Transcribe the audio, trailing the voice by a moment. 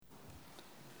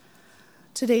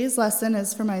Today's lesson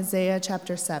is from Isaiah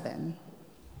chapter 7.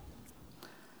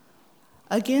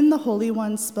 Again, the Holy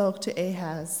One spoke to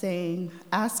Ahaz, saying,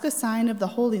 "Ask a sign of the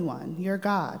Holy One, your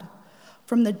God,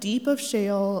 from the deep of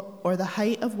Sheol or the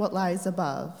height of what lies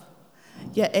above."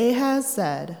 Yet Ahaz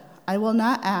said, "I will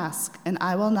not ask, and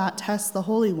I will not test the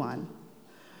Holy One."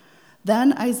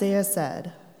 Then Isaiah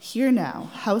said, "Hear now,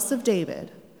 house of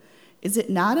David, is it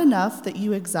not enough that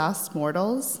you exhaust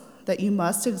mortals, that you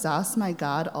must exhaust my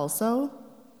God also?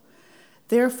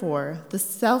 Therefore, the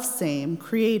selfsame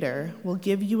Creator will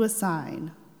give you a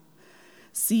sign.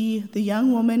 See, the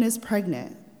young woman is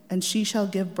pregnant, and she shall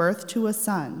give birth to a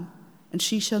son, and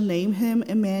she shall name him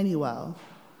Emmanuel.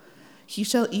 He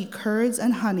shall eat curds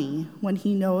and honey when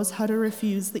he knows how to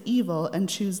refuse the evil and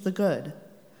choose the good.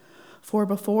 For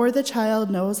before the child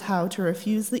knows how to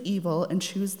refuse the evil and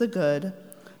choose the good,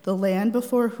 the land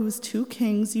before whose two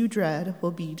kings you dread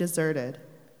will be deserted."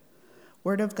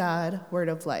 Word of God, word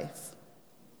of life.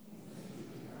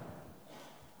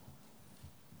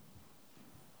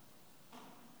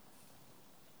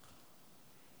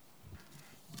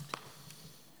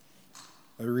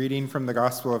 A reading from the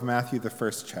Gospel of Matthew, the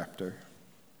first chapter.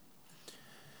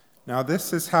 Now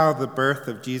this is how the birth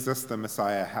of Jesus the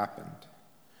Messiah happened.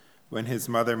 When his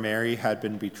mother Mary had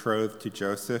been betrothed to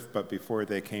Joseph, but before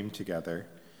they came together,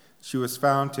 she was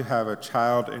found to have a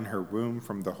child in her womb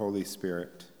from the Holy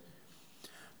Spirit.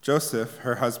 Joseph,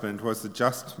 her husband, was a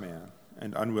just man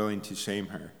and unwilling to shame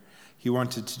her. He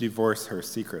wanted to divorce her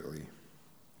secretly.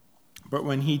 But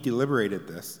when he deliberated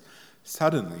this,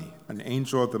 suddenly, an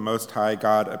angel of the Most High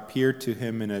God appeared to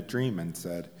him in a dream and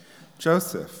said,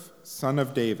 "Joseph, son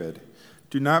of David,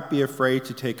 do not be afraid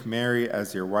to take Mary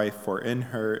as your wife, for in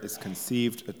her is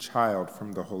conceived a child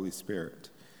from the Holy Spirit.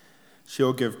 She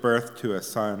will give birth to a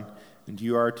son, and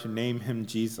you are to name him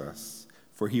Jesus,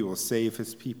 for he will save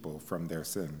his people from their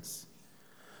sins."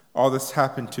 All this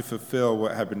happened to fulfill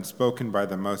what had been spoken by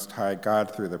the Most High God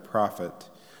through the prophet.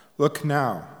 "Look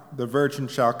now, the virgin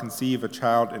shall conceive a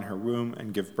child in her womb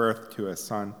and give birth to a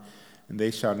son, and they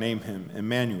shall name him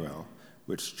Emmanuel,"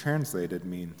 which translated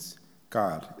means,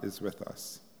 "God is with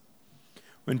us."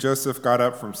 When Joseph got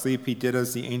up from sleep, he did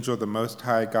as the angel of the Most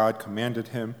High God commanded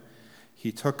him.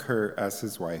 He took her as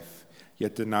his wife,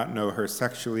 yet did not know her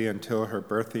sexually until her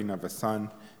birthing of a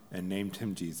son, and named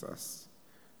him Jesus.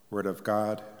 Word of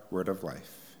God, word of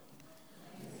life.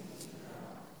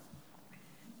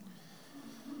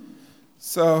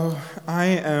 So I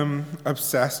am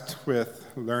obsessed with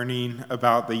learning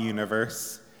about the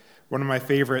universe. One of my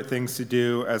favorite things to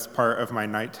do as part of my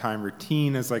nighttime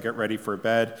routine as I get ready for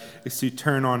bed is to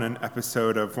turn on an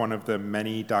episode of one of the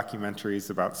many documentaries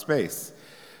about space,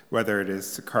 whether it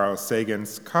is Carl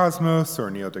Sagan's Cosmos or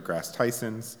Neil deGrasse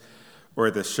Tyson's, or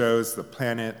the shows The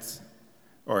Planets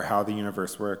or How the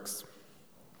Universe Works.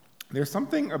 There's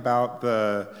something about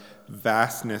the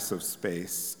vastness of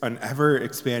space, an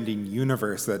ever-expanding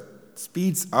universe that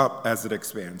speeds up as it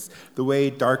expands, the way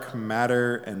dark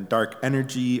matter and dark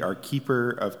energy are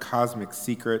keeper of cosmic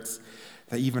secrets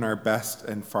that even our best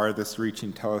and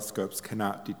farthest-reaching telescopes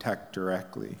cannot detect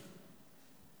directly.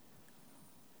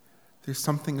 There's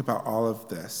something about all of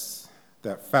this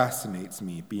that fascinates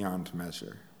me beyond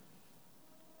measure.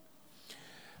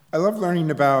 I love learning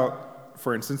about,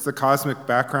 for instance, the cosmic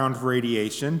background of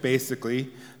radiation.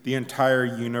 Basically, the entire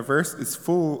universe is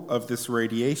full of this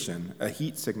radiation, a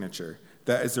heat signature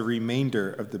that is a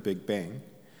remainder of the Big Bang.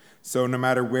 So no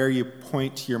matter where you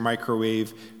point your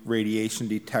microwave radiation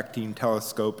detecting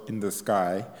telescope in the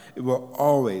sky, it will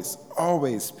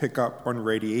always pick up on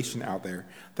radiation out there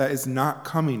that is not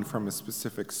coming from a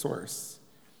specific source.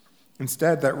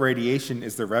 Instead, that radiation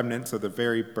is the remnants of the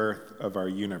very birth of our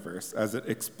universe as it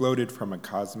exploded from a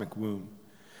cosmic womb.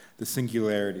 The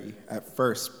singularity, at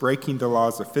first breaking the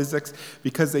laws of physics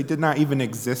because they did not even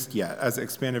exist yet, as it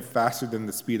expanded faster than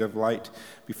the speed of light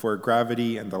before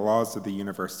gravity and the laws of the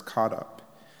universe caught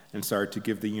up and started to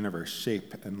give the universe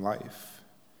shape and life.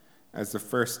 As the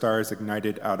first stars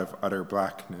ignited out of utter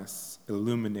blackness,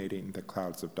 illuminating the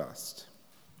clouds of dust.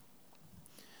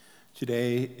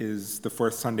 Today is the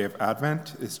fourth Sunday of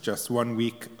Advent. It's just 1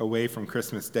 week away from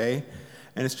Christmas Day,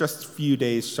 and it's just a few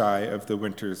days shy of the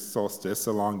winter solstice,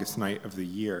 the longest night of the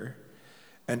year.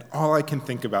 And all I can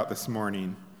think about this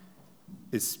morning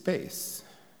is space.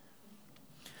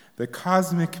 The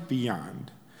cosmic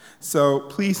beyond. So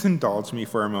please indulge me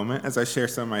for a moment as I share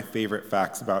some of my favorite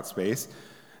facts about space.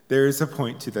 There is a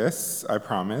point to this, I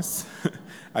promise.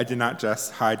 I did not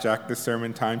just hijack the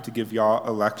sermon time to give y'all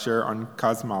a lecture on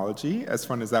cosmology, as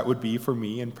fun as that would be for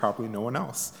me and probably no one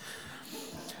else.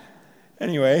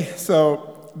 Anyway,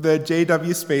 so the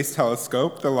JW Space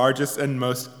Telescope, the largest and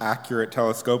most accurate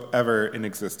telescope ever in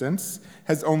existence,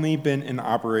 has only been in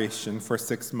operation for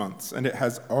 6 months, and it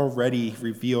has already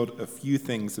revealed a few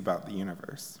things about the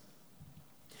universe.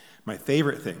 My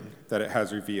favorite thing that it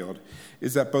has revealed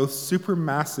is that both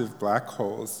supermassive black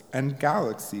holes and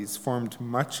galaxies formed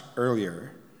much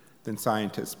earlier than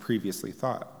scientists previously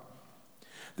thought.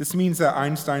 This means that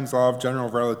Einstein's law of general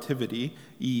relativity,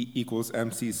 E equals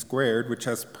mc squared, which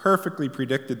has perfectly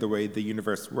predicted the way the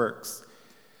universe works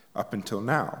up until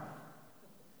now,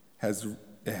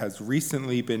 it has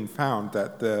recently been found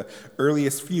that the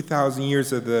earliest few thousand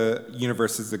years of the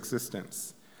universe's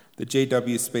existence, the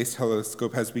JW Space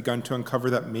Telescope has begun to uncover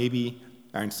that maybe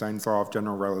Einstein's law of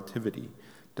general relativity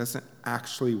doesn't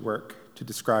actually work to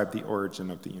describe the origin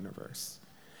of the universe.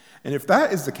 And if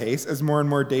that is the case, as more and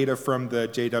more data from the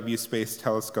JW Space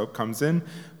Telescope comes in,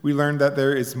 we learn that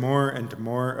there is more and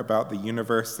more about the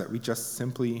universe that we just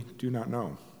simply do not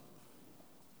know.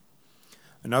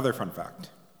 Another fun fact,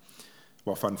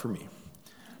 well, fun for me.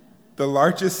 The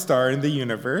largest star in the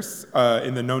universe,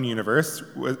 in the known universe,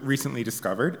 recently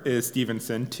discovered, is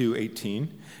Stephenson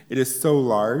 218. It is so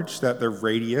large that the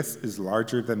radius is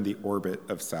larger than the orbit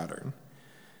of Saturn.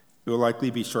 It will likely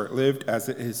be short-lived, as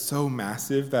it is so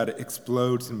massive that it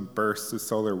explodes and bursts of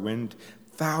solar wind,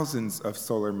 thousands of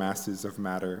solar masses of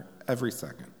matter every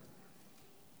second.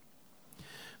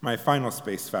 My final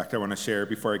space fact I want to share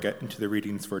before I get into the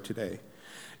readings for today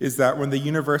is that when the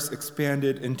universe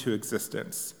expanded into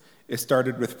existence, it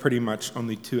started with pretty much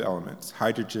only 2 elements,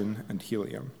 hydrogen and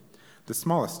helium, the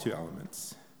smallest 2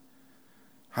 elements.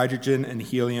 Hydrogen and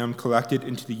helium collected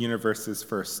into the universe's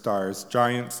first stars,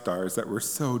 giant stars that were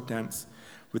so dense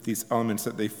with these elements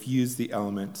that they fused the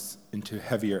elements into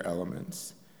heavier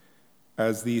elements.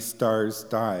 As these stars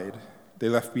died, they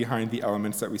left behind the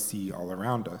elements that we see all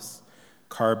around us: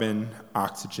 carbon,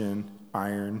 oxygen,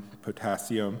 iron,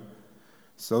 potassium,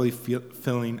 slowly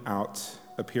filling out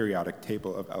a periodic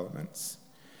table of elements.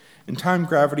 In time,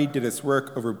 gravity did its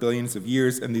work over billions of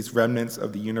years, and these remnants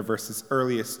of the universe's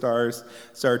earliest stars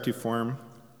started to form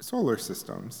solar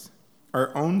systems.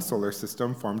 Our own solar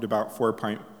system formed about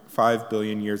 4.5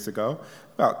 billion years ago,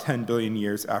 about 10 billion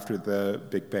years after the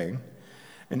Big Bang.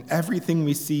 And everything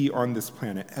we see on this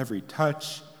planet, every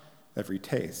touch, every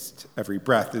taste, every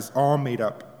breath, is all made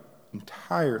up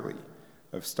entirely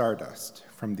of stardust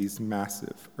from these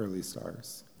massive early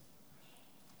stars.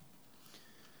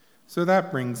 So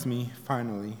that brings me,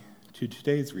 finally, to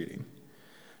today's reading.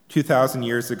 2,000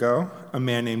 years ago, a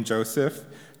man named Joseph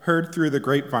heard through the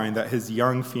grapevine that his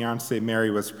young fiancée Mary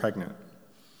was pregnant.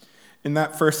 In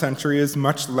that first century, it is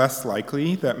much less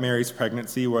likely that Mary's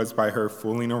pregnancy was by her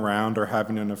fooling around or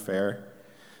having an affair.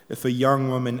 If a young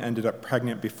woman ended up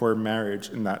pregnant before marriage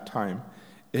in that time,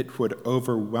 it would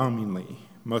overwhelmingly,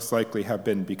 most likely have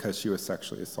been because she was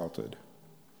sexually assaulted.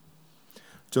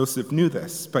 Joseph knew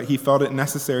this, but he felt it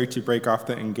necessary to break off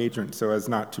the engagement so as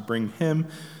not to bring him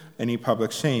any public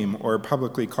shame or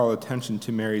publicly call attention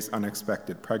to Mary's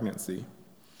unexpected pregnancy.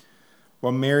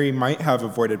 While Mary might have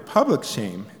avoided public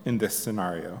shame in this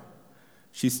scenario,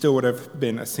 she still would have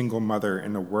been a single mother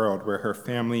in a world where her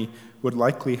family would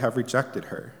likely have rejected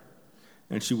her,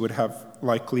 and she would have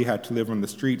likely had to live on the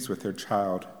streets with her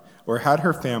child, or had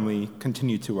her family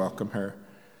continued to welcome her,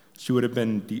 she would have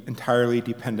been entirely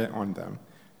dependent on them.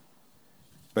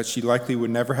 But she likely would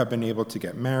never have been able to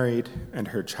get married, and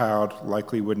her child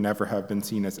likely would never have been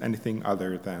seen as anything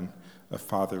other than a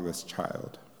fatherless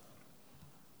child.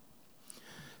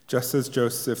 Just as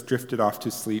Joseph drifted off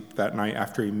to sleep that night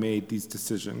after he made these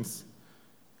decisions,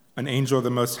 an angel of the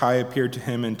Most High appeared to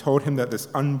him and told him that this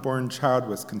unborn child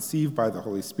was conceived by the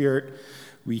Holy Spirit.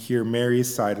 We hear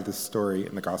Mary's side of the story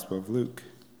in the Gospel of Luke.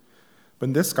 But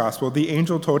in this gospel, the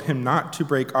angel told him not to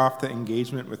break off the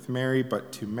engagement with Mary,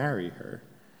 but to marry her.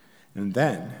 And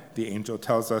then the angel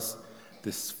tells us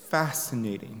this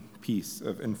fascinating piece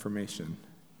of information.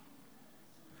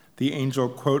 The angel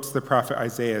quotes the prophet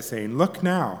Isaiah saying, "Look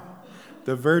now,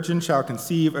 the virgin shall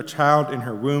conceive a child in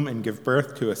her womb and give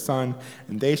birth to a son,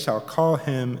 and they shall call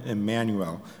him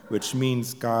Emmanuel," which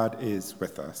means God is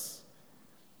with us.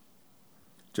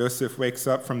 Joseph wakes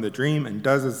up from the dream and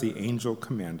does as the angel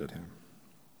commanded him.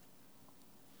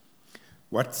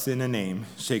 What's in a name?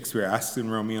 Shakespeare asks in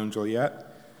Romeo and Juliet.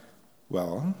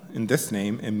 Well, in this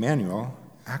name, Emmanuel,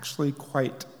 actually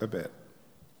quite a bit.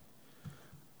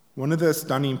 One of the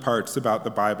stunning parts about the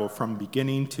Bible from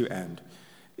beginning to end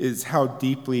is how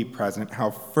deeply present, how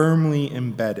firmly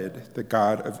embedded the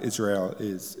God of Israel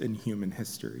is in human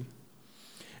history.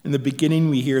 In the beginning,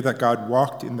 we hear that God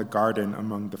walked in the garden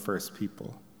among the first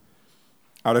people.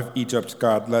 Out of Egypt,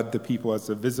 God led the people as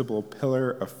a visible pillar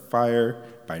of fire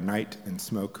by night and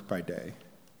smoke by day.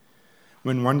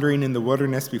 When wandering in the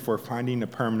wilderness before finding a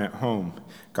permanent home,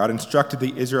 God instructed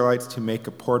the Israelites to make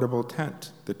a portable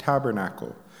tent, the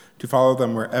tabernacle, to follow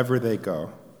them wherever they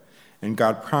go. And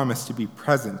God promised to be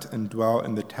present and dwell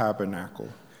in the tabernacle,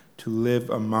 to live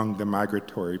among the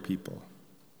migratory people.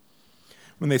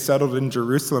 When they settled in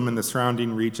Jerusalem and the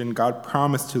surrounding region, God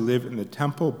promised to live in the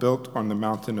temple built on the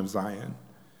mountain of Zion.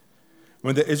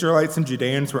 When the Israelites and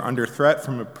Judeans were under threat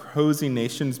from opposing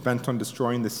nations bent on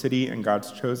destroying the city and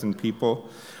God's chosen people,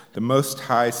 the Most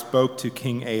High spoke to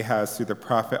King Ahaz through the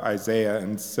prophet Isaiah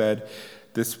and said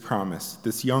this promise,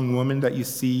 "This young woman that you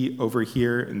see over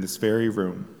here in this very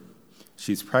room,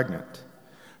 she's pregnant.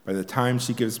 By the time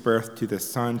she gives birth to this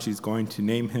son, she's going to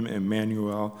name him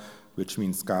Emmanuel, which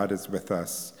means God is with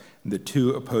us, and the two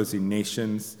opposing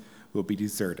nations will be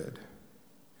deserted.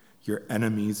 Your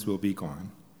enemies will be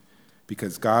gone.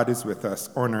 Because God is with us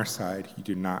on our side, you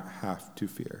do not have to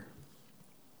fear."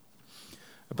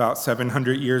 About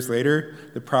 700 years later,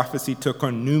 the prophecy took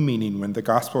on new meaning when the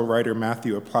gospel writer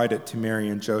Matthew applied it to Mary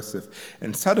and Joseph.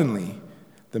 And suddenly,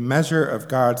 the measure of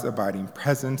God's abiding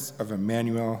presence of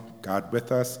Emmanuel, God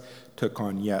with us, took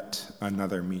on yet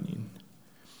another meaning.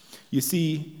 You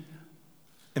see,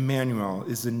 Emmanuel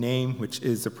is a name which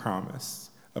is a promise.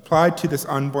 Applied to this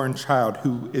unborn child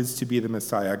who is to be the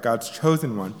Messiah, God's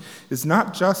chosen one, is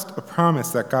not just a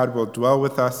promise that God will dwell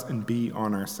with us and be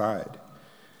on our side.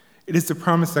 It is the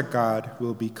promise that God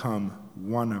will become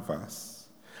one of us.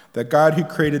 That God who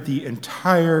created the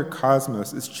entire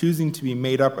cosmos is choosing to be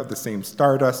made up of the same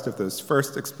stardust of those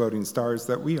first exploding stars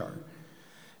that we are.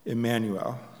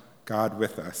 Emmanuel, God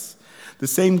with us. The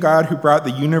same God who brought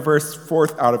the universe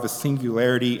forth out of a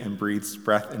singularity and breathes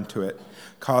breath into it,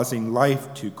 causing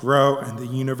life to grow and the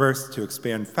universe to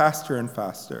expand faster and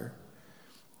faster.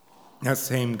 That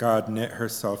same God knit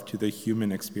herself to the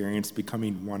human experience,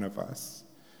 becoming one of us.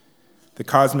 The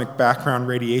cosmic background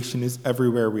radiation is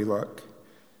everywhere we look,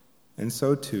 and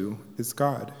so too is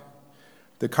God.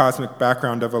 The cosmic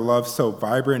background of a love so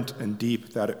vibrant and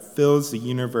deep that it fills the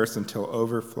universe until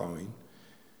overflowing.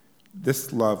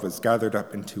 This love was gathered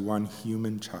up into one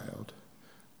human child,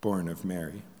 born of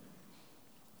Mary.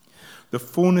 The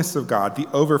fullness of God, the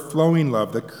overflowing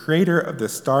love, the creator of the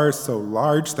stars so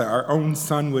large that our own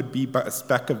sun would be but a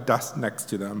speck of dust next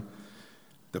to them,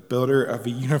 the builder of a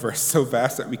universe so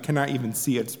vast that we cannot even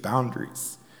see its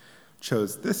boundaries,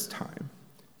 chose this time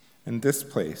and this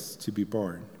place to be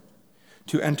born,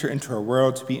 to enter into a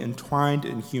world to be entwined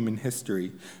in human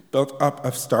history, built up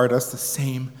of stardust, the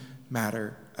same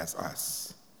matter as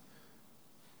us,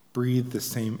 breathed the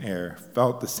same air,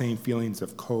 felt the same feelings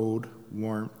of cold,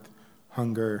 warmth,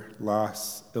 hunger,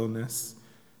 loss, illness,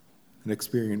 and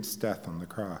experienced death on the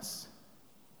cross.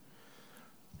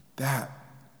 That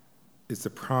is the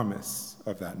promise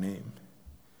of that name.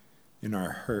 In our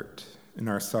hurt, in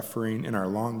our suffering, in our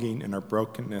longing, in our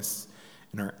brokenness,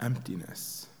 in our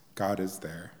emptiness, God is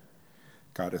there.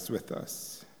 God is with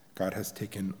us. God has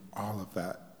taken all of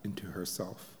that into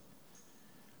herself.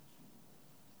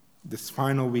 This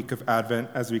final week of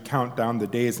Advent, as we count down the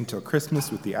days until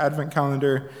Christmas with the Advent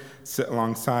calendar, sit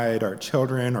alongside our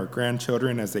children or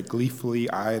grandchildren as they gleefully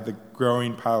eye the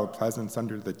growing pile of presents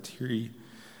under the tree,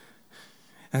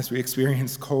 as we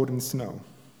experience cold and snow,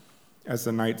 as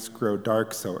the nights grow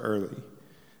dark so early,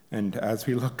 and as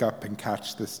we look up and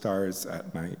catch the stars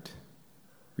at night.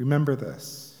 Remember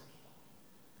this.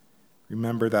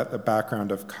 Remember that the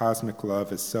background of cosmic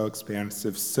love is so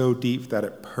expansive, so deep that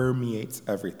it permeates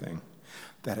everything,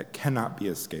 that it cannot be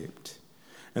escaped.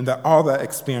 And that all that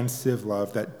expansive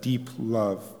love, that deep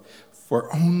love,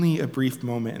 for only a brief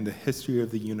moment in the history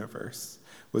of the universe,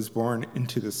 was born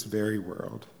into this very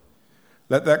world.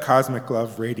 Let that cosmic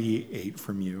love radiate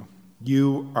from you.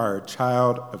 You are a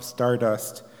child of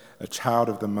stardust, a child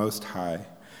of the Most High,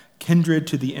 kindred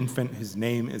to the infant whose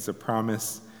name is a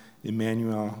promise,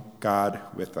 Emmanuel, God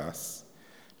with us,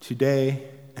 today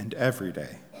and every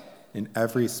day, in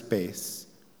every space,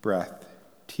 breath,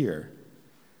 tear.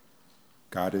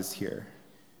 God is here.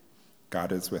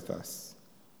 God is with us.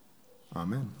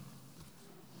 Amen.